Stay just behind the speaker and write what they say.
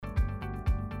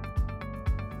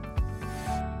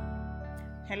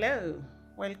Hello,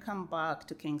 welcome back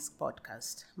to King's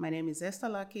Podcast. My name is Esther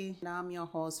Lucky and I'm your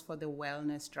host for the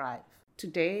Wellness Drive.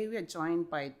 Today we are joined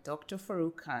by Dr.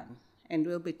 Farouk Khan and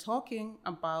we'll be talking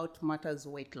about matters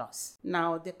weight loss.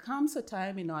 Now, there comes a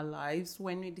time in our lives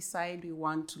when we decide we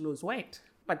want to lose weight,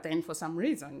 but then for some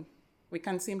reason we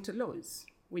can't seem to lose.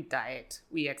 We diet,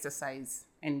 we exercise,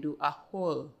 and do a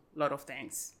whole lot of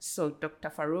things. So Dr.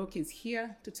 Farouk is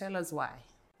here to tell us why.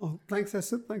 Oh, thanks,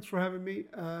 Esther. Thanks for having me.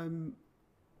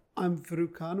 I'm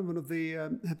Farouk Khan. I'm one of the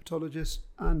hepatologists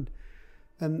and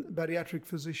bariatric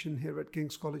physician here at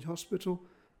King's College Hospital.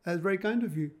 It's very kind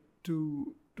of you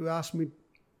to ask me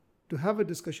to have a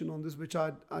discussion on this, which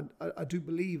I do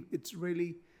believe it's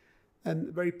really a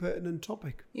very pertinent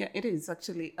topic. Yeah, it is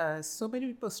actually. So many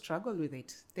people struggle with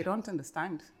it. They don't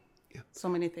understand so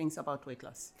many things about weight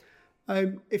loss.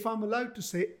 If I'm allowed to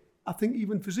say, I think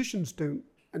even physicians don't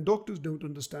and doctors don't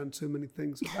understand so many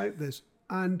things about this.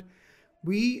 And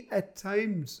we at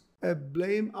times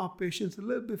blame our patients a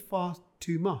little bit far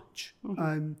too much.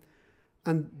 Mm-hmm.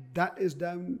 And that is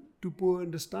down to poor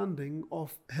understanding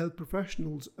of health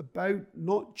professionals about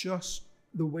not just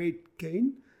the weight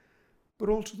gain, but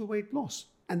also the weight loss.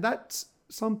 And that's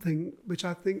something which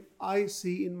I think I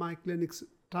see in my clinics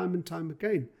time and time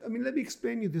again. I mean, let me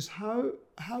explain you this. How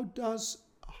does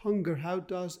hunger, how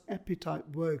does appetite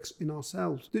works in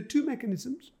ourselves? There are two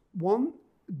mechanisms. One,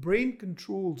 brain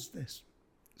controls this.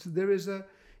 So there is a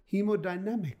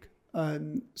hemodynamic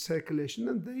circulation,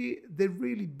 and they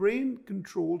really, brain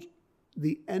controls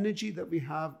the energy that we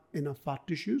have in our fat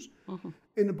tissues,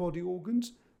 in the body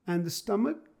organs, and the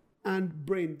stomach and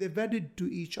brain. They're wedded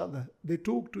to each other. They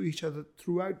talk to each other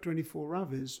throughout 24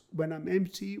 hours. When I'm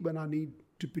empty, when I need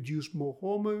to produce more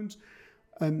hormones,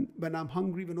 when I'm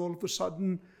hungry, when all of a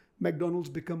sudden McDonald's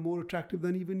become more attractive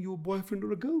than even your boyfriend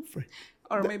or a girlfriend.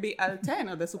 Or maybe Alten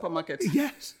at the supermarket.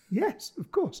 Yes, of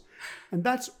course. And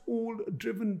that's all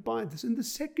driven by this. And the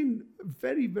second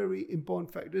very, very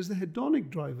important factor is the hedonic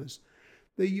drivers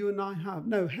that you and I have.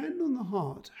 Now, hand on the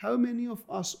heart, how many of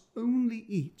us only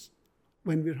eat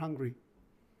when we're hungry?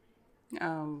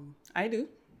 I do.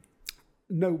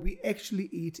 No, we actually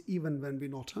eat even when we're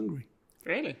not hungry.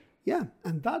 Really? Yeah,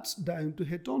 and that's down to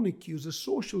hedonic cues, the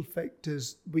social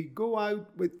factors. We go out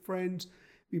with friends,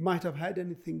 we might have had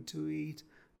anything to eat,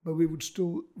 but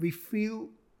we feel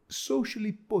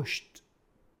socially pushed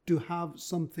to have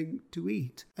something to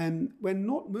eat. And when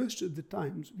not most of the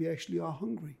times, we actually are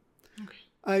hungry.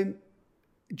 Okay.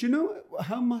 Do you know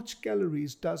how much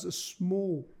calories does a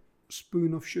small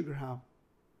spoon of sugar have?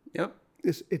 Yep.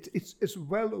 It's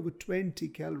well over 20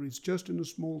 calories just in a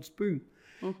small spoon.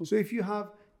 Mm-hmm. So if you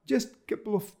have just a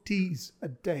couple of teas a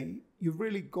day, you've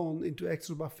really gone into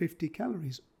excess of about 50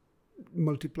 calories.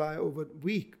 Multiply over a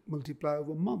week, multiply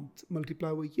over a month, multiply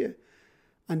over a year.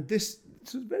 And this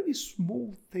is very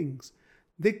small things.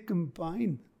 They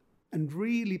combine and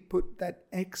really put that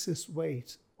excess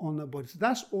weight on our body. So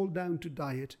that's all down to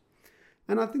diet.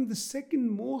 And I think the second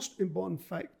most important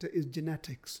factor is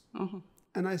genetics. Mm-hmm.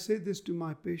 And I say this to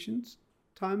my patients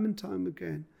time and time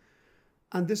again.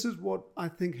 And this is what I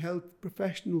think health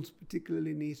professionals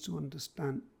particularly need to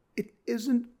understand. It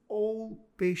isn't all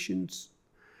patients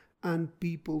and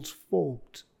people's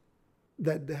fault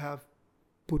that they have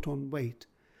put on weight.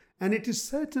 And it is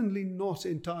certainly not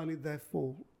entirely their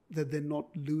fault that they're not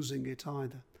losing it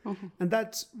either. Mm-hmm. And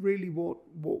that's really what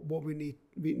we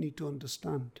need to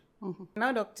understand. Mm-hmm.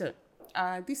 Now, doctor,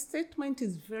 this statement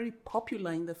is very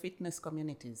popular in the fitness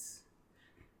communities.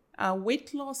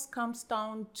 Weight loss comes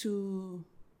down to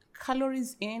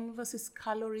calories in versus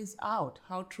calories out.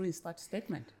 How true is that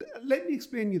statement? Let me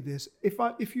explain you this.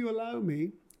 If you allow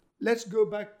me, let's go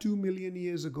back 2 million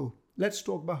years ago. Let's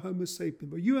talk about Homo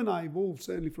sapiens. But you and I evolved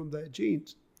certainly from their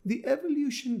genes. The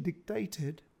evolution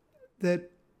dictated that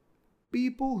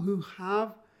people who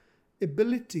have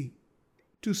ability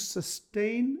to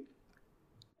sustain,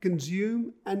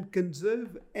 consume, and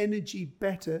conserve energy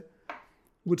better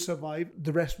would survive.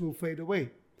 The rest will fade away.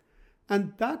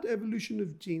 And that evolution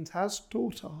of genes has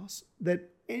taught us that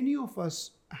any of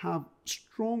us have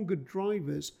stronger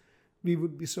drivers, we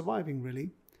would be surviving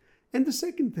really. And the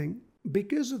second thing,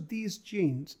 because of these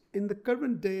genes, in the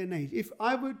current day and age, if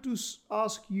I were to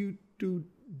ask you to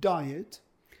diet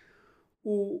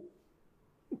or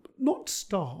not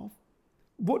starve,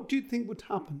 what do you think would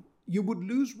happen? You would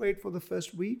lose weight for the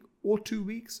first week or 2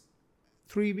 weeks,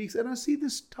 3 weeks. And I see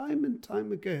this time and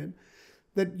time again,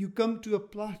 that you come to a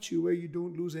plateau where you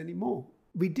don't lose any more.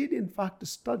 We did, in fact, a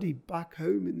study back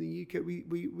home in the UK.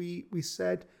 We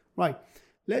said, right,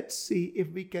 let's see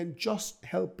if we can just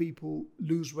help people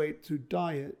lose weight through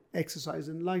diet, exercise,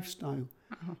 and lifestyle.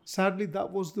 Sadly,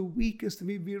 that was the weakest.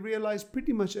 We realized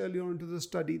pretty much early on into the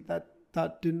study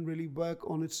that didn't really work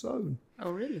on its own.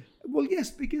 Oh, really? Well,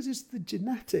 yes, because it's the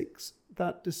genetics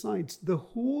that decides. The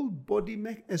whole body,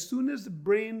 as soon as the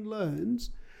brain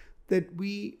learns that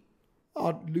we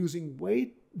are losing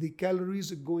weight, the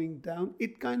calories are going down,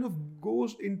 it kind of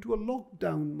goes into a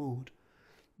lockdown mode.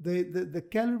 The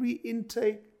calorie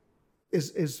intake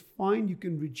is fine, you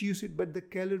can reduce it, but the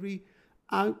calorie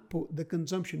output, the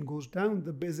consumption goes down,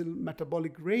 the basal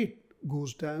metabolic rate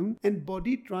goes down, and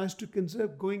body tries to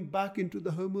conserve, going back into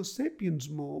the Homo sapiens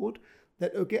mode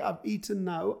that, okay, I've eaten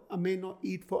now, I may not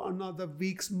eat for another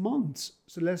weeks, months,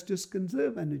 so let's just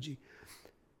conserve energy.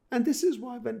 And this is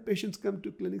why when patients come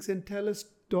to clinics and tell us,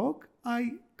 Doc,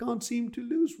 I can't seem to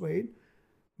lose weight,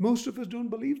 most of us don't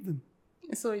believe them.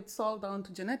 So it's all down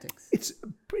to genetics? It's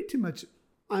pretty much.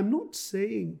 I'm not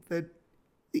saying that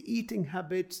the eating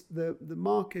habits, the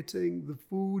marketing, the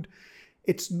food,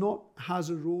 it's not has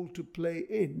a role to play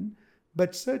in,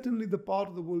 but certainly the part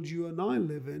of the world you and I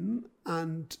live in,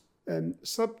 and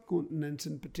subcontinents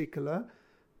in particular,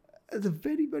 is a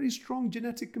very, very strong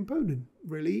genetic component,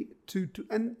 really.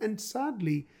 And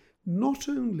sadly, not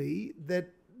only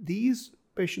that these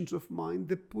patients of mine,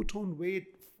 they put on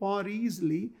weight far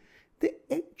easily, they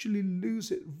actually lose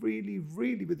it really,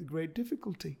 really with great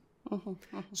difficulty.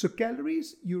 So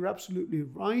calories, you're absolutely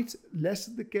right. Less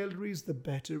of the calories, the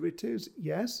better it is.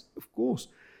 Yes, of course.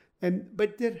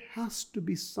 But there has to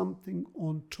be something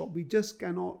on top. We just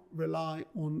cannot rely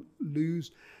on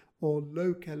loose or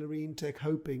low calorie intake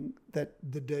hoping that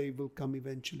the day will come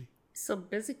eventually. So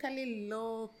basically,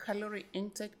 low calorie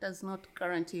intake does not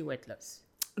guarantee weight loss?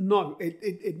 No,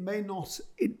 it may not.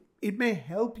 It may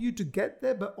help you to get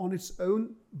there, but on its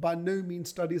own, by no means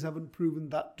studies haven't proven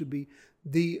that to be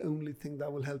the only thing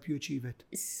that will help you achieve it.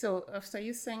 So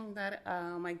you're saying that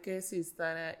my guess is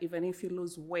that even if you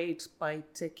lose weight by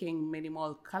taking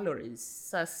minimal calories,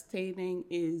 sustaining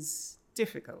is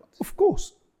difficult. Of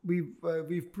course,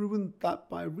 we've proven that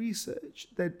by research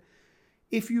that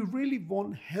if you really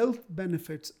want health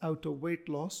benefits out of weight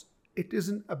loss, it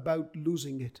isn't about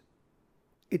losing it.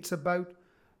 It's about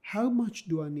how much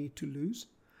do I need to lose,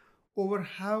 over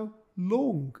how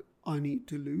long I need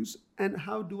to lose, and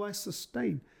how do I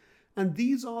sustain? And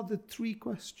these are the three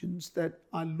questions that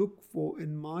I look for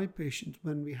in my patients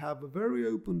when we have a very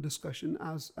open discussion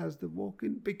as they walk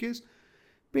in, because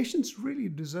patients really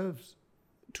deserve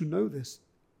to know this.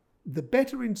 The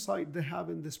better insight they have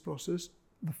in this process,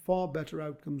 the far better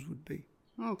outcomes would be.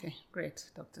 Okay,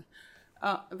 great, doctor.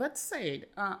 That said,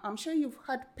 I'm sure you've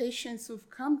had patients who've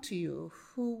come to you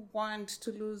who want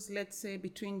to lose, let's say,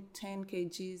 between 10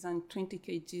 kgs and 20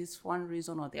 kgs for one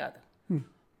reason or the other.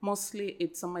 Mostly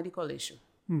it's a medical issue.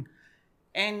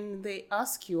 And they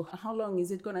ask you, how long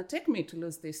is it going to take me to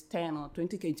lose this 10 or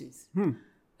 20 kgs?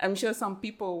 I'm sure some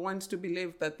people want to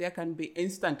believe that there can be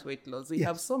instant weight loss. We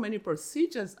have so many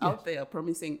procedures out there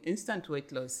promising instant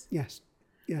weight loss. Yes.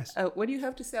 What do you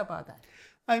have to say about that?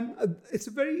 It's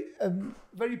a very,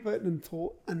 very pertinent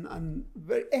thought and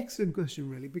very excellent question,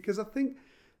 really, because I think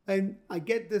I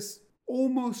get this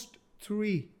almost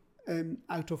 3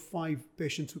 out of 5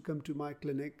 patients who come to my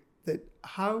clinic that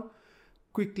how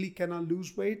quickly can I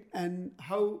lose weight, and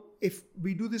how, if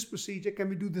we do this procedure, can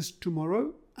we do this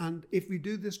tomorrow? And if we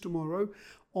do this tomorrow,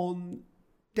 on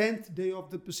 10th day of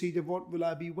the procedure, what will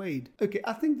I be weighed? Okay,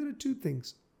 I think there are 2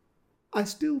 things. I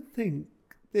still think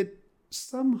that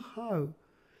somehow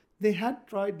they had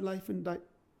tried life and diet.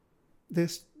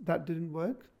 That didn't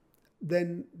work.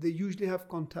 Then they usually have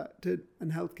contacted a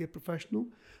healthcare professional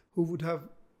who would have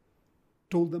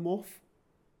told them off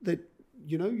that,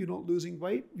 you're not losing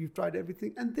weight, you've tried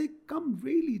everything. And they come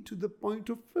really to the point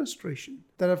of frustration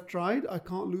that I've tried, I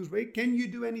can't lose weight. Can you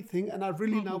do anything? And I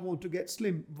really now want to get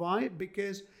slim. Why?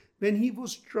 Because when he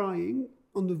was trying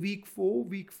on the week 4,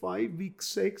 week 5, week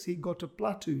 6, he got a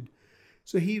plateaued.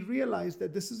 So he realized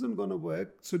that this isn't going to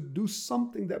work. So do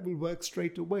something that will work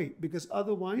straight away, because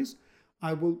otherwise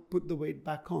I will put the weight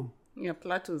back on. Yeah,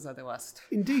 plateaus are the worst.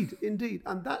 Indeed.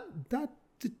 And that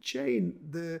the chain,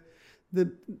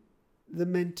 the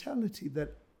mentality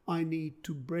that I need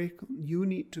to break, you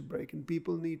need to break, and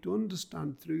people need to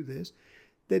understand through this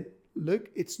that, look,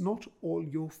 it's not all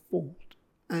your fault.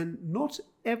 And not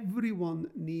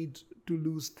everyone needs to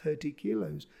lose 30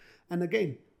 kilos. And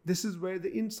again, this is where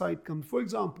the insight comes. For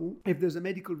example, if there's a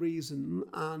medical reason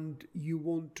and you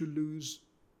want to lose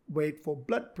weight for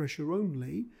blood pressure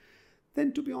only,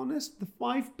 then to be honest, the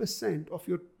 5% of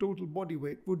your total body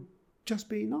weight would just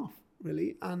be enough,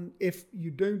 really. And if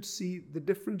you don't see the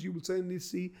difference, you will certainly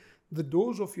see the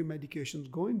dose of your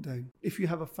medications going down. If you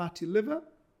have a fatty liver,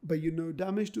 but you know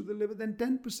damage to the liver, then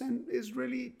 10% is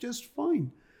really just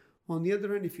fine. On the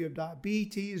other hand, if you have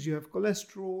diabetes, you have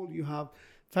cholesterol, you have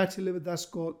fatty liver that's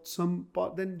got some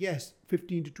part, then yes,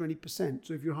 15 to 20%.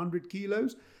 So if you're 100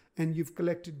 kilos and you've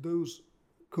collected those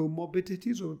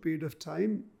comorbidities over a period of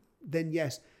time, then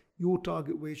yes, your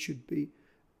target weight should be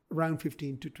around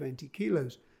 15 to 20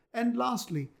 kilos. And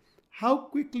lastly, how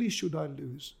quickly should I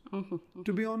lose?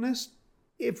 To be honest,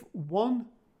 if 1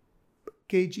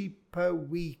 kg per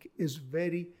week is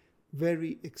very,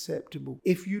 very acceptable.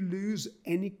 If you lose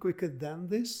any quicker than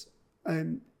this,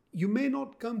 you may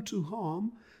not come to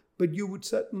harm, but you would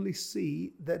certainly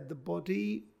see that the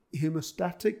body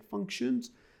hemostatic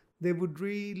functions, they would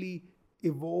really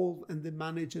evolve and they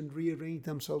manage and rearrange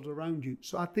themselves around you.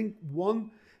 So I think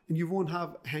and you won't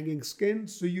have hanging skin,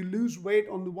 so you lose weight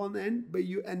on the one end, but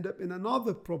you end up in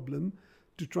another problem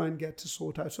to try and get to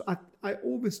sort out. So I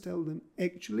always tell them,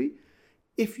 actually,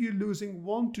 if you're losing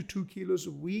 1 to 2 kilos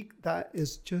a week, that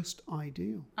is just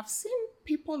ideal. I've seen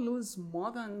people lose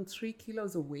more than 3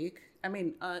 kilos a week. I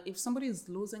mean, if somebody is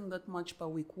losing that much per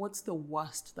week, what's the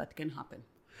worst that can happen?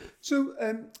 So,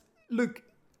 look,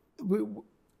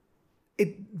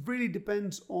 it really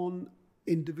depends on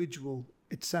individual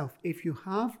itself. If you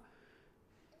have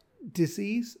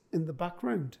disease in the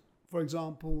background, for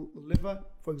example, the liver,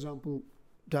 for example,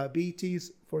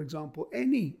 diabetes, for example,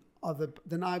 any other,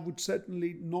 then I would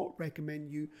certainly not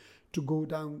recommend you to go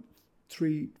down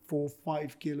 3, 4,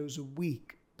 5 kilos a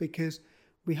week, because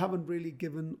we haven't really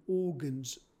given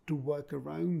organs to work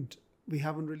around. We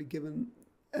haven't really given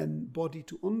a body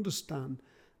to understand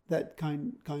that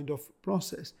kind of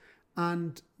process.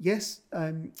 And yes,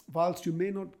 whilst you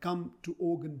may not come to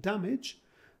organ damage,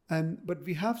 but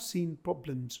we have seen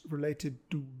problems related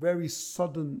to very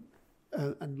sudden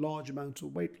and large amounts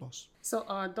of weight loss. So,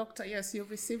 doctor, yes,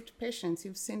 you've received patients.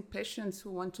 You've seen patients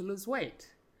who want to lose weight.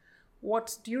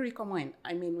 What do you recommend?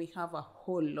 I mean, we have a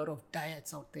whole lot of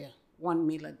diets out there. 1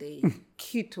 meal a day,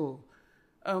 keto,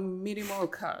 minimal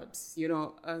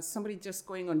carbs, somebody just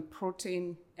going on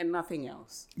protein and nothing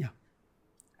else.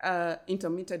 Yeah.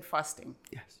 Intermittent fasting.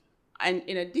 Yes. And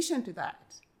in addition to that,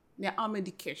 there are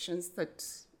medications that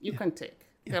you can take.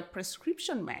 Yeah. There are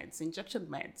prescription meds, injection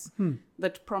meds,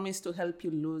 that promise to help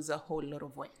you lose a whole lot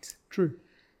of weight. True.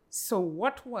 So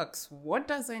what works, what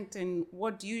doesn't, and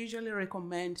what do you usually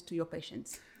recommend to your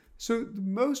patients? So the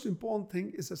most important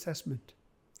thing is assessment.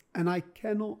 And I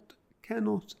cannot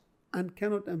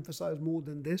emphasize more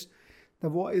than this, that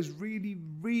what is really,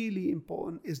 really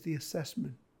important is the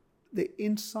assessment. The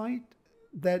insight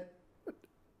that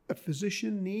a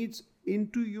physician needs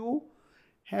into your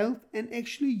health, and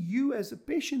actually you as a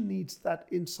patient needs that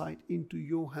insight into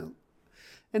your health.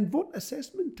 And what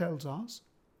assessment tells us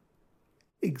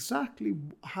exactly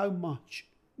how much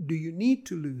do you need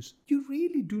to lose. You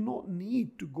really do not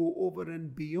need to go over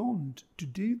and beyond to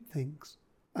do things.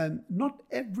 Not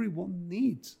everyone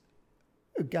needs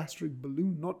a gastric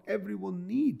balloon. Not everyone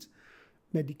needs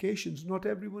medications. Not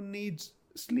everyone needs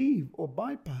sleeve or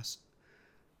bypass.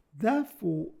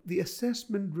 Therefore, the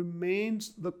assessment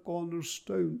remains the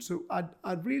cornerstone. So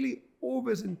I'd really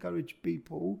always encourage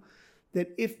people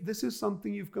that if this is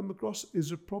something you've come across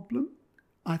is a problem,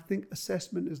 I think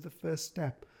assessment is the first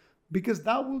step, because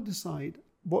that will decide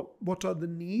what are the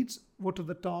needs, what are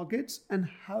the targets, and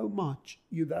how much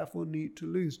you therefore need to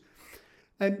lose.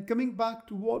 And coming back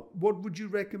to what would you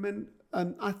recommend?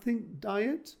 I think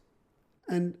diet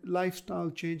and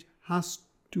lifestyle change has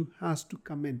to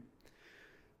come in.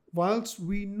 Whilst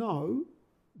we know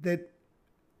that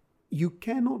you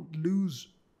cannot lose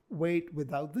weight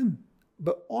without them,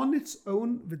 but on its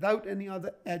own, without any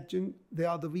other adjunct, they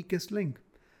are the weakest link.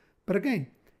 But again,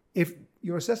 if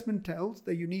your assessment tells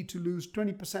that you need to lose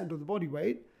 20% of the body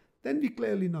weight, then we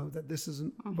clearly know that this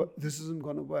isn't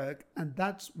going to work. And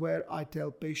that's where I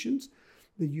tell patients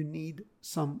that you need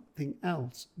something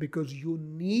else, because your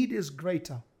need is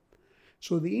greater.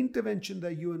 So the intervention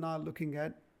that you and I are looking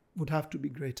at would have to be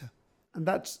greater. And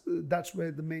that's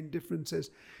where the main difference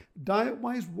is.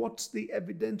 Diet-wise, what's the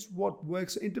evidence? What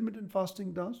works? Intermittent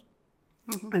fasting does.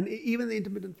 And even the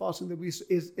intermittent fasting that we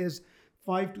is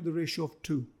 5 to the ratio of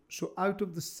 2. So out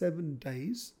of the 7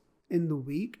 days in the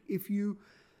week, if you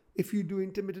do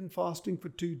intermittent fasting for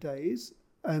 2 days,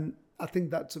 I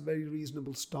think that's a very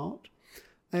reasonable start.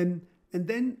 And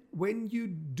then when you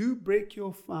do break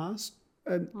your fast,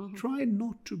 try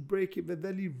not to break it with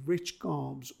very rich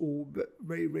carbs or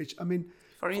very rich. I mean,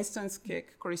 for instance,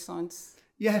 cake, croissants.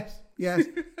 Yes,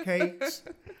 cakes,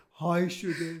 high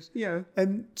sugars. Yeah.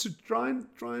 And so try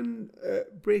and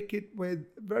break it with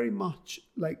very much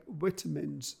like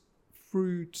vitamins,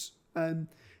 fruits, and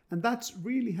that's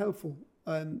really helpful.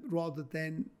 rather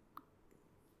than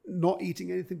not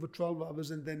eating anything for 12 hours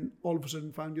and then all of a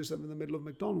sudden found yourself in the middle of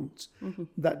McDonald's.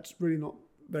 That's really not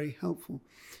very helpful.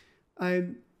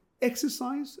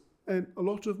 Exercise, a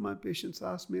lot of my patients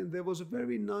ask me, and there was a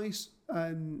very nice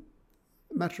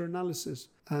meta-analysis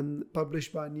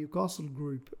published by a Newcastle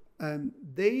group.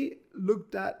 They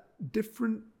looked at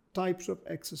different types of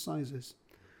exercises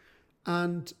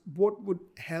and what would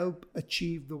help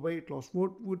achieve the weight loss,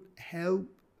 what would help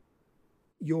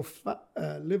your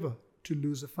liver to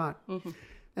lose the fat.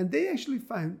 And they actually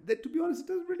found that, to be honest, it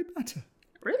doesn't really matter.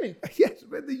 Really? Yes,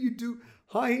 whether you do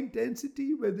high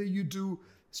intensity, whether you do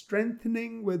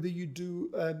strengthening, whether you do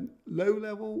low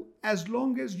level, as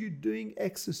long as you're doing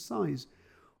exercise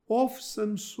of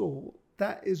some sort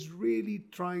that is really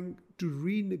trying to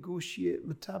renegotiate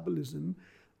metabolism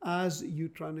as you're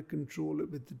trying to control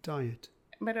it with the diet.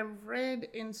 But I've read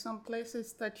in some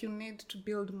places that you need to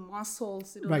build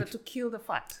muscles in order to kill the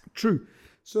fat. True.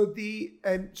 So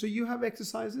so you have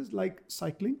exercises like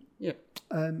cycling,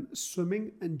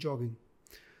 swimming, and jogging.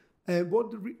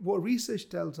 What research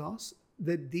tells us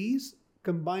that these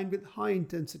combined with high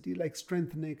intensity, like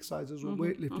strengthening exercises or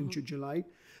weightlifting, should you like.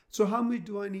 So how much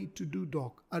do I need to do,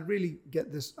 doc? I really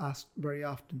get this asked very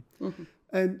often.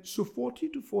 So 40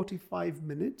 to 45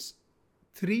 minutes,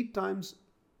 3 times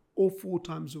or 4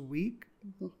 times a week,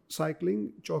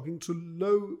 cycling, jogging, so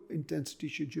low intensity,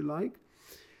 should you like.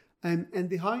 And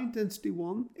the high intensity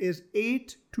one is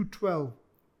 8 to 12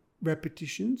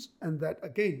 repetitions. And that,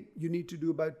 again, you need to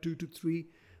do about 2 to 3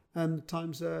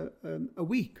 times a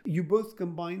week. You both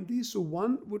combine these. So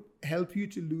one would help you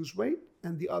to lose weight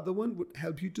and the other one would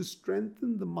help you to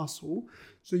strengthen the muscle.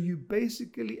 So you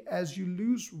basically, as you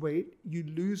lose weight, you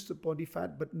lose the body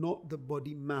fat, but not the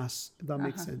body mass, if that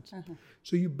makes sense.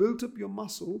 So you build up your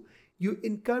muscle, you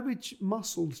encourage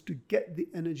muscles to get the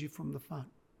energy from the fat.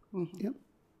 Yeah.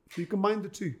 So you combine the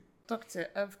two. Doctor,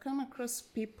 I've come across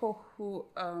people who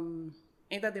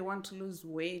either they want to lose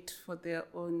weight for their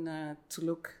own, to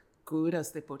look good,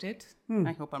 as they put it.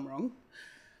 I hope I'm wrong.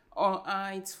 Or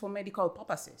it's for medical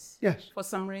purposes. Yes. For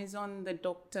some reason, the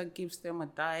doctor gives them a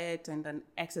diet and an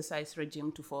exercise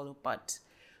regime to follow, but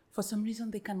for some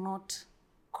reason, they cannot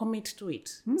commit to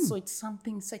it. So it's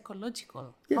something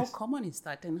psychological. Yes. How common is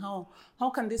that, and how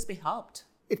can this be helped?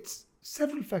 It's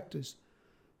several factors: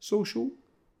 social,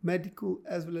 medical,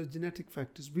 as well as genetic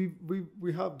factors.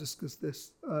 We have discussed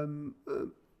this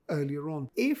earlier on.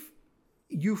 If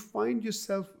you find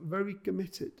yourself very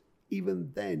committed,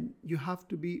 even then you have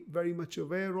to be very much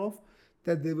aware of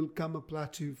that there will come a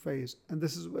plateau phase. And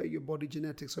this is where your body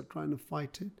genetics are trying to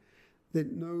fight it.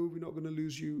 That no, we're not going to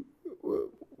lose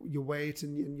your weight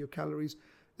and your calories.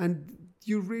 And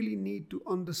you really need to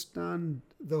understand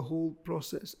the whole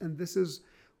process. And this is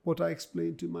what I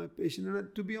explain to my patient.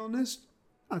 And to be honest,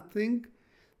 I think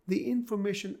the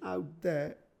information out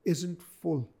there isn't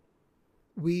full.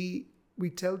 We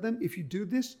tell them, if you do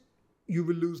this, you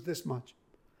will lose this much.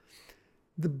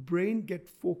 The brain gets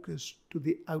focused to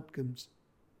the outcomes.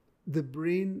 The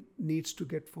brain needs to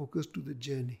get focused to the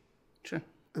journey. Sure.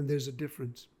 And there's a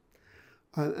difference.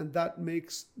 And that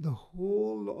makes the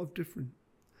whole lot of difference.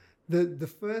 The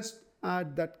first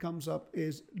ad that comes up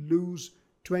is lose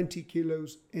 20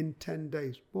 kilos in 10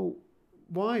 days. Well,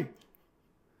 why?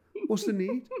 What's the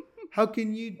need? How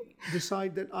can you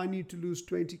decide that I need to lose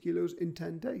 20 kilos in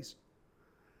 10 days?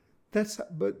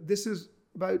 But this is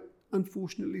about,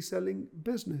 unfortunately, selling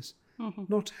business,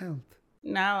 not health.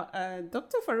 Now,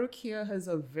 Dr. Farouk here has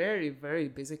a very, very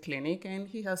busy clinic and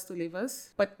he has to leave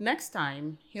us. But next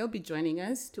time, he'll be joining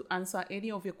us to answer any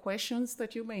of your questions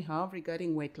that you may have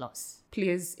regarding weight loss.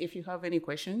 Please, if you have any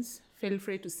questions, feel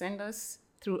free to send us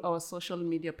through our social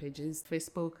media pages,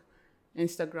 Facebook,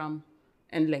 Instagram,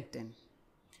 and LinkedIn.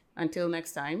 Until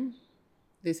next time,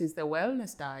 this is the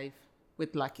Wellness Dive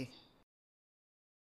with Lucky.